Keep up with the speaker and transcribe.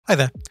Hi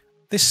there.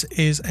 This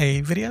is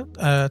a video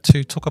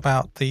to talk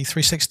about the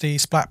 360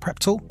 Splat Prep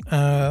Tool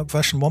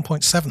version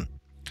 1.7.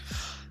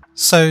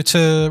 So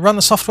to run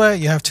the software,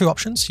 you have two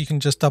options. You can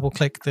just double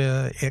click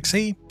the exe.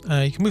 You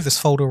can move this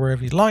folder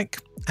wherever you like.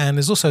 And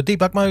there's also a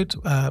debug mode,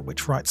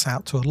 which writes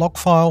out to a log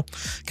file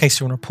in case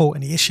you want to report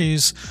any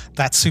issues.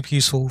 That's super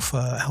useful for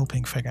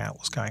helping figure out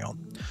what's going on.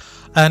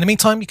 In the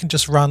meantime, you can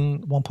just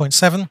run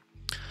 1.7.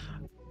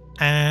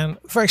 And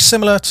very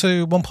similar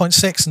to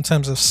 1.6 in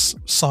terms of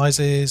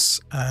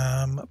sizes,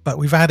 but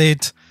we've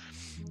added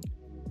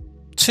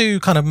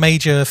two kind of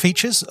major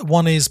features.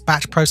 One is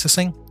batch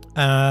processing,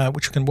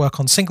 which can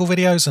work on single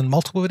videos and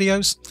multiple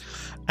videos.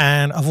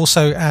 And I've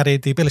also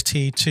added the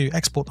ability to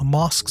export the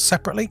masks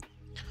separately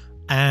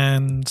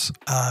and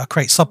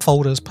create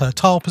subfolders per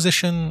tile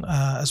position,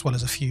 as well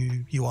as a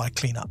few UI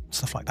cleanup,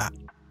 stuff like that.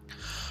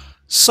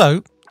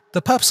 So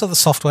the purpose of the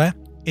software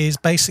is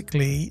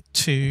basically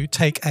to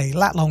take a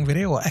lat-long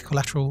video or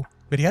equilateral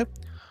video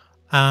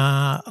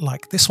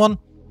like this one,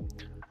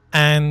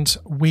 and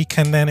we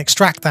can then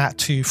extract that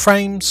to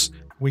frames.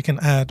 We can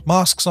add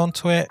masks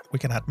onto it, we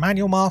can add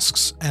manual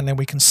masks, and then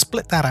we can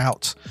split that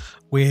out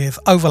with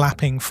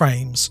overlapping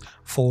frames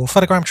for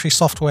photogrammetry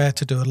software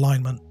to do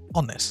alignment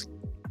on this.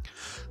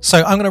 So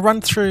I'm going to run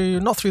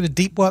through, not through the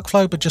deep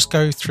workflow, but just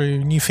go through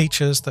new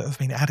features that have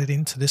been added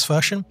into this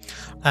version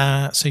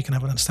so you can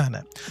have an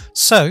understanding.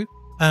 So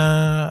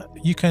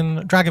you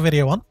can drag a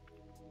video on.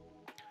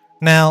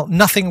 Now,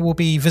 nothing will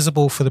be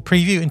visible for the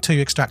preview until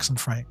you extract some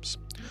frames.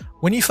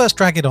 When you first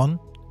drag it on,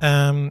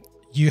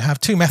 you have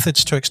two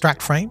methods to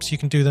extract frames. You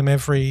can do them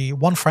every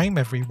one frame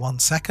every 1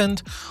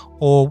 second,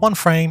 or one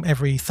frame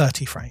every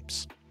 30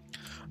 frames,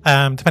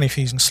 depending if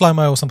you're using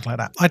slow-mo or something like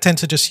that. I tend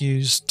to just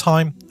use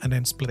time and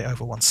then split it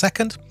over 1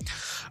 second.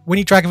 When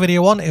you drag a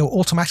video on, it will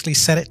automatically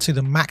set it to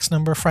the max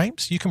number of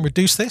frames. You can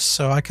reduce this,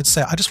 so I could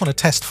say I just want to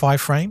test 5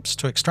 frames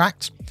to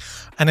extract,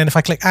 and then if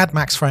I click add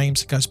max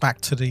frames, it goes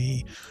back to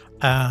the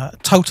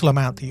total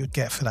amount that you would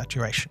get for that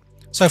duration.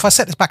 So if I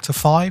set this back to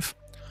 5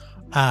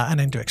 and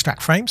then do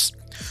extract frames,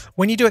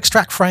 when you do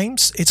extract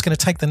frames, it's going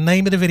to take the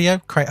name of the video,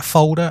 create a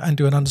folder, and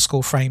do an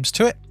underscore frames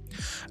to it.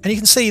 And you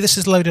can see this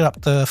has loaded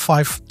up the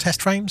 5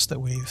 test frames that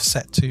we've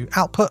set to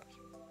output.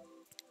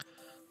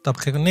 Double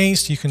click on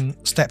these, you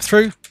can step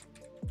through.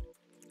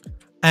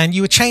 And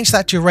you would change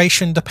that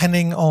duration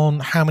depending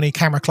on how many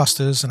camera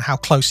clusters and how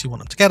close you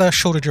want them together.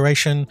 Shorter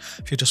duration,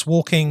 if you're just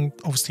walking,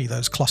 obviously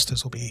those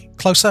clusters will be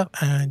closer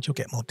and you'll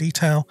get more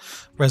detail,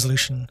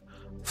 resolution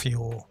for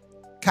your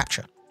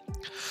capture.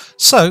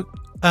 So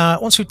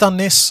once we've done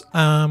this,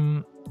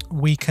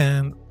 we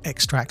can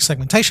extract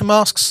segmentation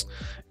masks.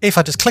 If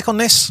I just click on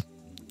this,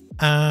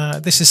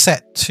 this is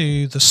set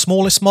to the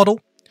smallest model.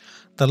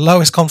 The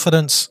lowest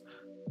confidence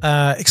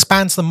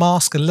expands the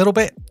mask a little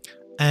bit,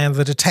 and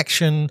the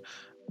detection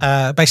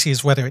basically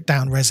is whether it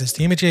down-reses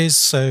the images.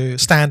 So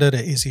standard,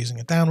 it is using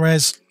a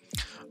down-res,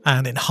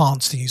 and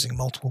enhanced using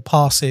multiple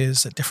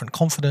passes at different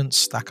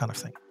confidence, that kind of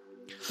thing.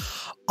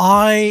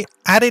 I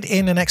added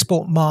in an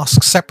export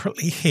mask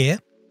separately here.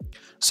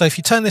 So if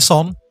you turn this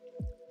on,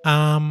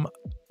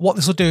 what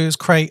this will do is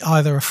create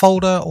either a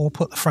folder or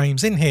put the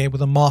frames in here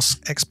with a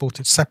mask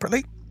exported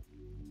separately.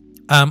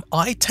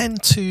 I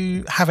tend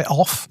to have it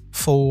off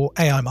for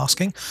AI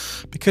masking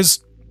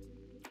because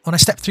when I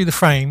step through the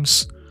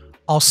frames,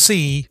 I'll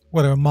see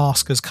whether a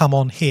mask has come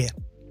on here.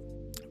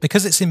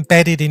 Because it's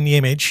embedded in the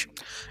image,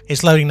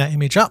 it's loading that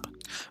image up.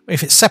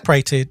 If it's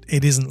separated,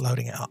 it isn't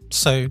loading it up.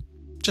 So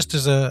just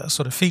as a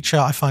sort of feature,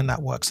 I find that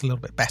works a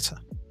little bit better.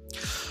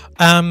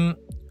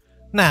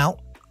 Now,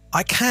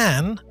 I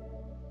can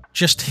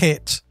just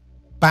hit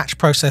batch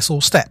process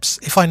all steps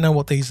if I know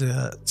what these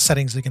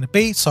settings are going to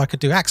be. So I could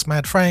do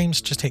axmad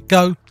frames, just hit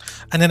go,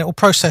 and then it will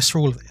process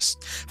through all of this.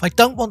 If I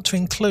don't want to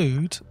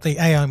include the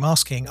AI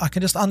masking, I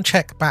can just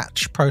uncheck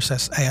batch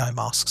process AI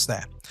masks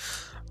there.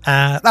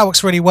 That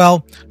works really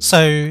well.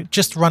 So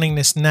just running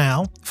this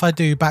now, if I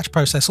do batch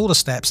process all the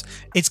steps,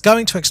 it's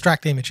going to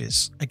extract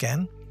images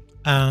again,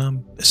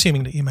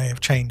 assuming that you may have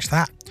changed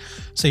that.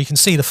 So you can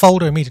see the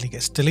folder immediately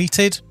gets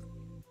deleted,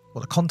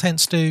 what the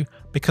contents do,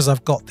 because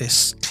I've got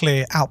this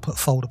clear output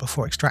folder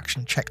before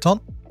extraction checked on.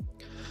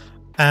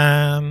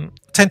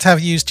 Tend to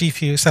have used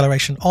GPU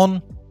acceleration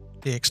on.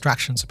 The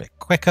extraction's a bit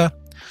quicker.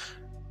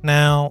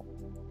 Now,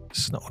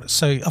 this is not what it's,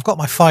 so I've got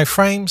my 5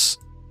 frames.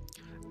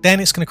 Then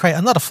it's going to create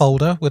another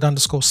folder with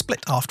underscore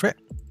split after it.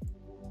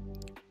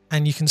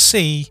 And you can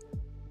see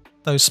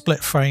those split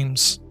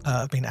frames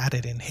have been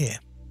added in here.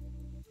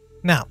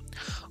 Now,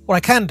 what I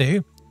can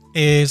do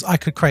is I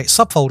could create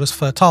subfolders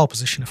for tile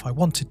position if I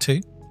wanted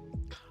to.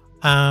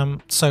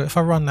 So if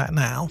I run that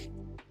now,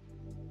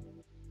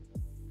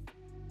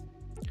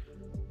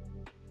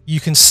 you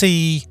can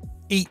see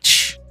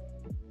each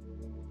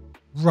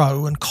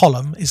row and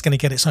column is going to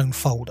get its own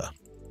folder.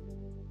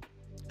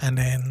 And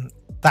then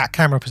that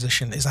camera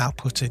position is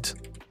outputted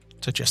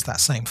to just that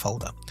same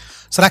folder.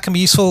 So that can be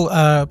useful.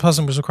 A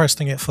person was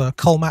requesting it for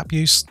col map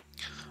use.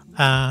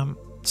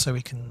 So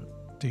we can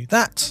do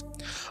that.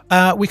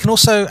 We can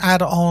also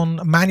add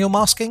on manual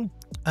masking.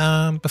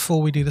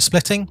 before we do the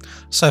splitting.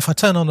 So if I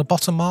turn on the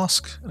bottom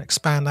mask and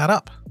expand that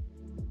up,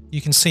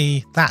 you can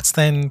see that's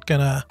then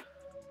gonna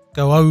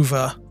go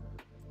over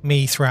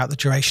me throughout the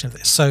duration of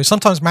this. So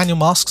sometimes manual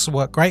masks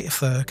work great if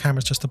the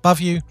camera's just above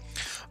you.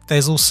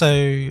 There's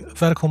also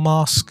vertical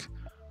mask,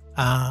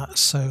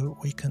 so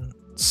we can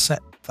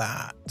set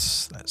that.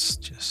 Let's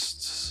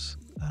just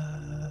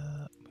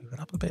move it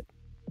up a bit.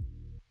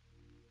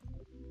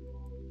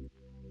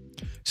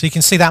 So you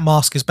can see that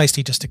mask is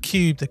basically just a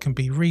cube that can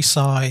be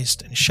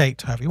resized and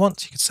shaped however you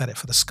want. You can set it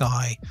for the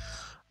sky,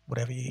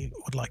 whatever you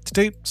would like to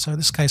do. So in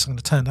this case, I'm going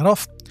to turn that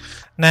off.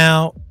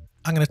 Now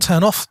I'm going to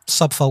turn off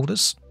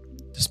subfolders.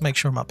 Just make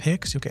sure I'm up here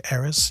because you'll get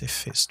errors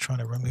if it's trying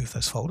to remove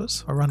those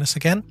folders. I'll run this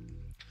again.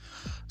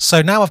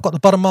 So now I've got the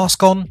bottom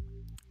mask on.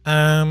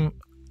 I'm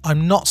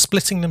not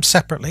splitting them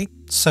separately,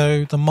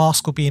 so the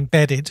mask will be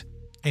embedded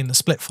in the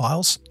split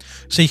files.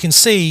 So you can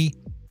see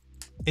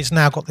it's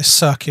now got this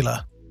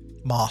circular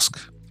mask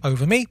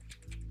over me.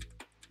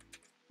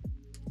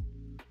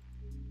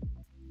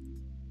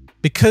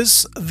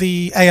 Because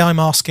the AI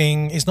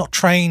masking is not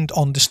trained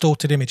on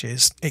distorted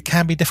images, it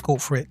can be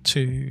difficult for it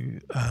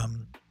to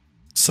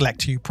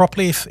select you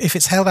properly. If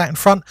it's held out in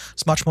front,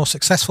 it's much more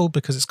successful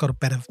because it's got a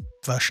better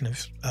version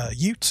of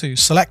you to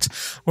select,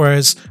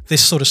 whereas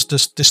this sort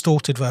of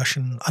distorted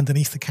version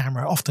underneath the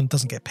camera often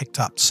doesn't get picked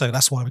up. So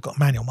that's why we've got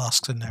manual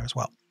masks in there as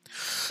well.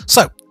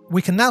 So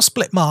we can now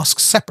split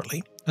masks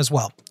separately as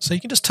well. So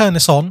you can just turn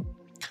this on.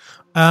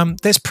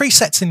 There's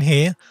presets in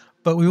here,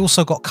 but we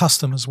also got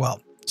custom as well.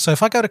 So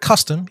if I go to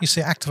custom, you see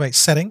it activates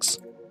settings.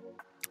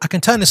 I can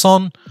turn this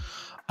on.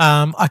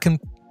 I can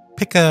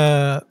pick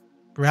a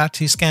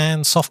reality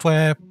scan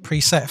software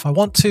preset if I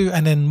want to,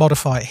 and then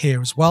modify it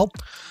here as well.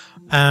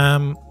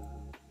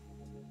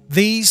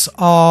 These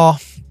are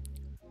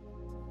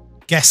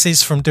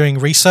guesses from doing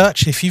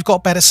research. If you've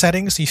got better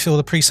settings you feel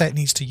the preset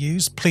needs to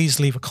use, please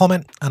leave a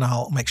comment and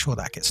I'll make sure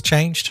that gets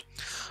changed.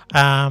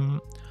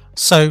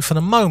 So for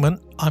the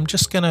moment, I'm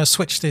just going to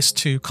switch this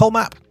to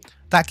Colmap.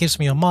 That gives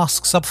me a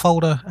mask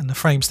subfolder and the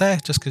frames there,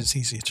 just because it's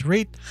easier to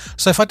read.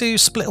 So if I do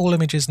split all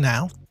images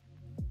now,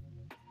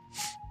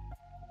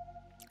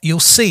 you'll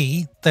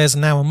see there's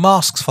now a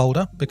masks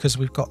folder because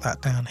we've got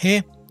that down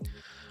here.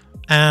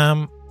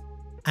 And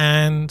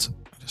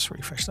I'll just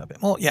refresh that a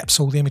bit more. Yep,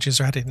 so all the images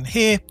are added in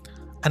here.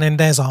 And then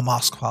there's our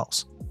mask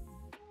files.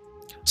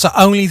 So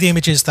only the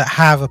images that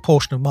have a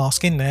portion of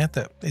mask in there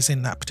that is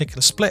in that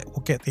particular split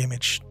will get the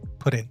image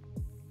put in.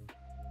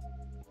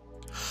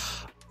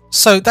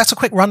 So that's a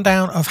quick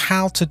rundown of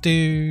how to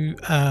do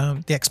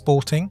the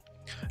exporting.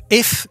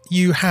 If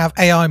you have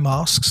AI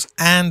masks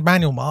and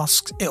manual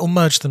masks, it will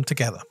merge them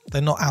together.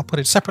 They're not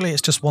outputted separately,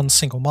 it's just one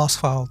single mask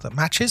file that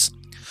matches.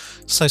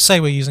 So say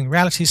we're using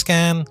reality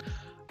scan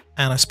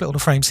and I split all the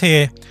frames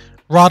here.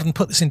 Rather than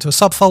put this into a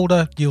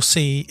subfolder, you'll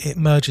see it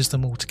merges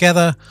them all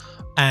together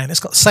and it's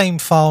got the same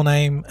file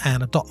name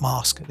and a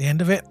 .mask at the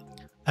end of it.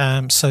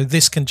 So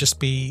this can just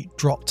be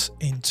dropped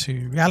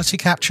into reality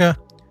capture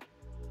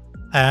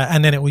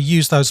and then it will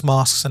use those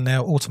masks and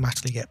they'll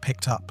automatically get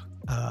picked up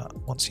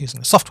once using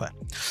the software.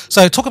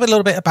 So talk a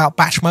little bit about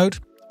batch mode,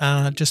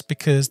 just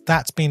because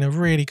that's been a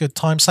really good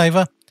time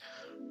saver.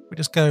 We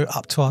just go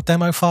up to our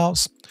demo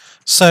files.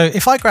 So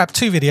if I grab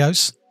two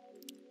videos,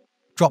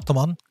 drop them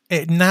on,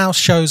 it now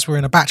shows we're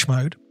in a batch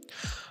mode.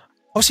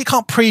 Obviously you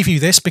can't preview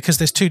this because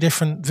there's two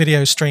different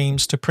video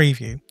streams to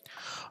preview.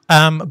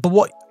 But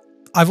what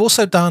I've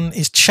also done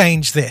is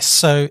change this.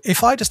 So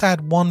if I just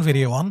add one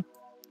video on,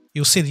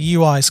 you'll see the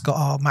UI's got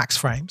our max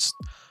frames.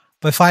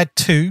 But if I add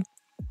 2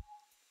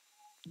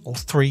 or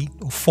 3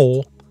 or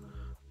 4,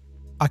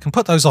 I can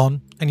put those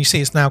on and you see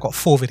it's now got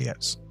 4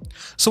 videos.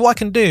 So what I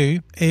can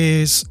do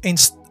is,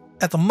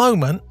 at the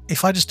moment,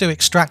 if I just do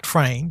extract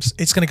frames,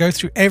 it's going to go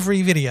through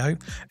every video,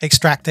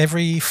 extract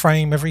every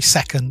frame every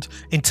second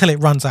until it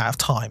runs out of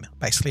time,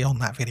 basically, on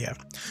that video.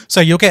 So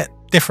you'll get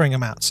differing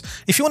amounts.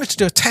 If you wanted to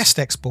do a test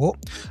export,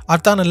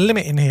 I've done a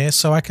limit in here,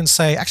 so I can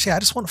say, actually, I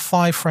just want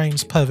 5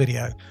 frames per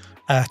video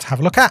to have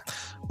a look at,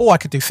 or I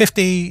could do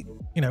 50,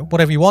 you know,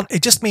 whatever you want.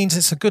 It just means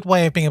it's a good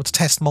way of being able to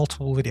test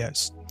multiple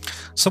videos.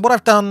 So what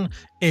I've done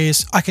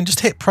is I can just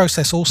hit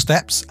process all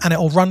steps and it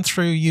will run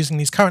through using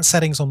these current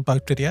settings on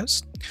both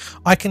videos.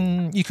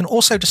 You can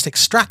also just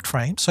extract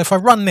frames. So if I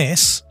run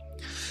this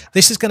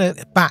is going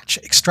to batch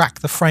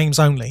extract the frames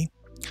only.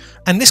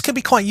 And this can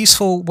be quite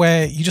useful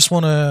where you just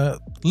want to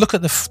look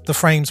at the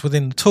frames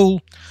within the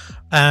tool.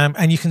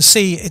 And you can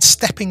see it's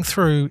stepping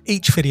through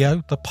each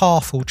video. The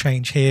path will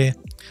change here.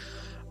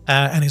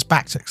 And it's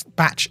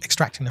batch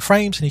extracting the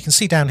frames, and you can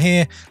see down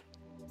here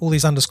all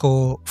these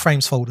underscore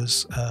frames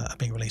folders are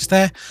being released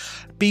there.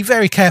 Be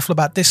very careful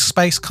about disk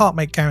space. Can't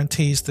make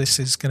guarantees this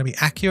is going to be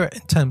accurate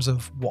in terms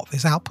of what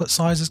this output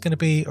size is going to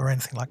be or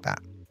anything like that.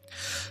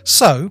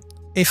 So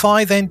if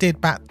I then did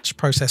batch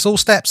process all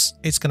steps,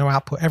 it's going to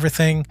output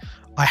everything.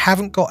 I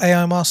haven't got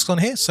AI masks on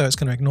here, so it's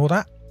going to ignore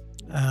that.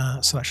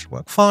 So that should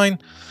work fine.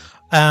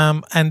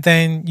 And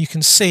then you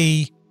can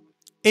see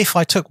if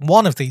I took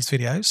one of these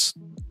videos,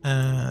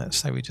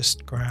 say we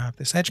just grab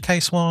this edge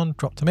case one,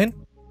 drop them in.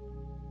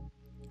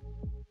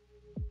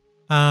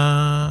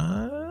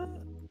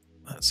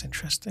 That's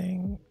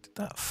interesting. Did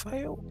that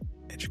fail?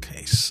 Edge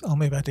case. Oh,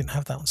 maybe I didn't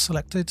have that one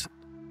selected.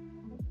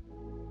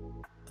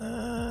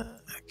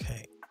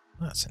 Okay,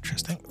 that's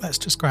interesting. Let's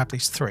just grab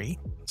these three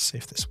and see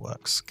if this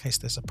works, in case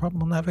there's a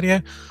problem on that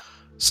video.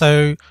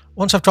 So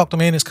once I've dropped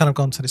them in, it's kind of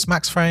gone to this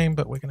max frame,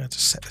 but we're going to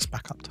just set this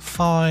back up to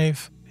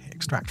 5.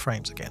 Extract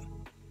frames again.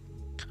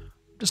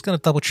 I'm just going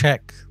to double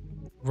check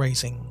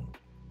raising.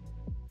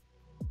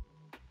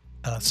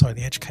 Sorry,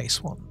 the edge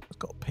case one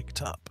got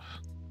picked up.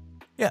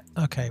 Yeah,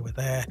 okay, we're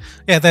there.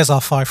 Yeah, there's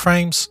our 5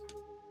 frames.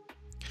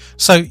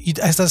 So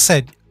as I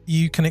said,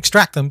 you can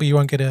extract them, but you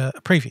won't get a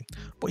preview.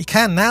 What you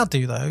can now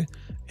do though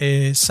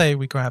is say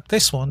we grab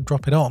this one,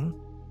 drop it on.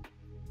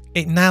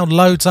 It now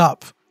loads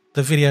up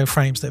the video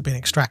frames that have been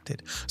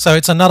extracted. So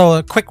it's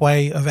another quick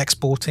way of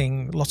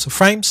exporting lots of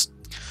frames.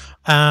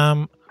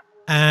 And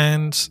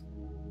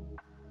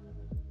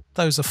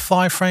those are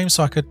 5 frames,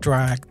 so I could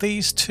drag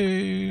these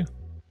two,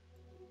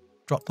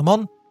 drop them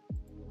on.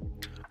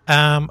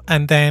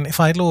 And then if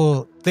I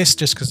lower this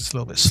just because it's a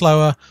little bit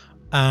slower,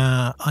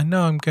 I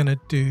know I'm going to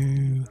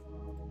do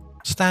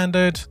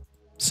standard.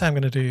 So I'm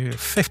going to do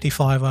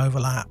 55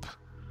 overlap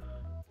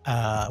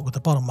with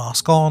the bottom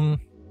mask on,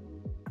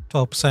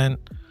 12%.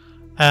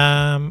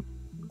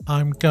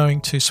 I'm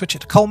going to switch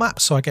it to Col Map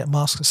so I get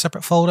masks in a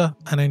separate folder,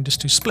 and then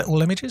just do split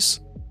all images.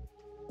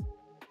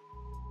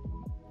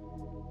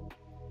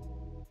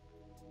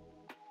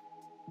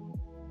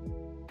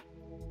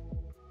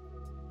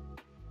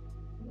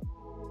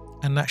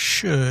 And that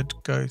should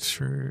go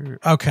through.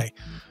 Okay.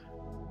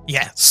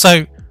 Yeah.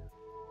 So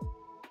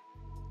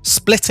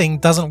splitting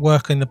doesn't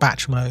work in the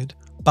batch mode,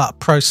 but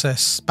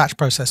batch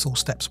process all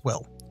steps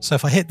will. So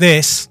if I hit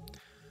this,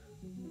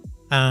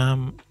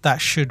 that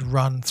should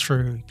run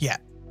through. Yeah.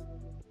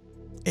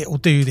 It will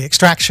do the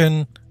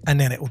extraction and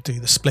then it will do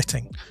the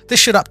splitting. This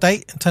should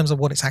update in terms of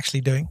what it's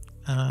actually doing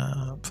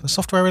for the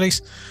software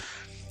release.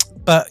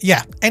 But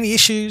yeah, any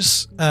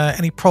issues,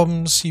 any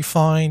problems you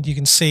find, you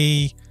can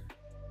see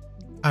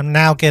I'm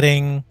now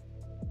getting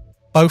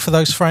both of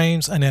those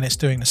frames, and then it's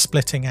doing the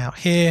splitting out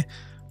here.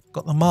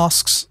 Got the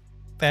masks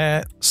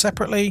there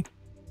separately,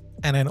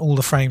 and then all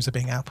the frames are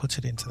being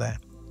outputted into there.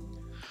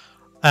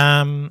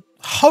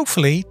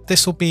 Hopefully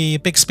this will be a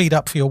big speed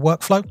up for your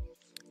workflow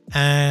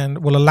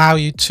and will allow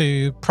you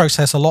to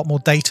process a lot more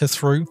data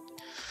through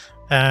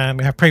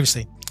we have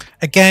previously.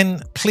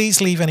 Again,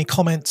 please leave any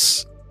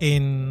comments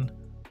in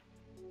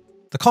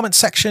the comments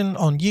section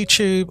on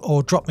YouTube,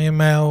 or drop me a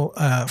mail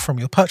from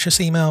your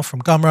purchase email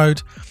from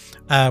Gumroad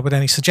with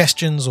any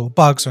suggestions or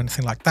bugs or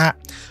anything like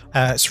that.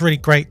 It's really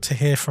great to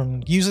hear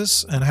from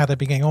users and how they're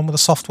getting on with the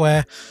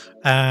software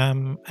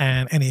and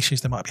any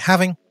issues they might be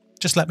having.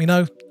 Just let me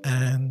know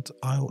and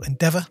I'll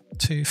endeavor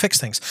to fix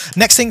things.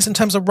 Next things in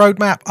terms of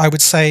roadmap, I would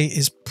say,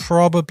 is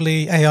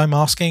probably AI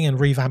masking and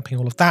revamping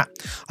all of that.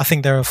 I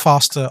think there are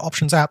faster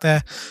options out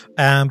there.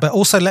 But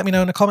also let me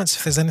know in the comments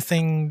if there's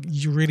anything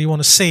you really want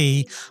to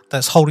see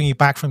that's holding you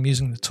back from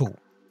using the tool.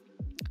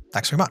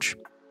 Thanks very much.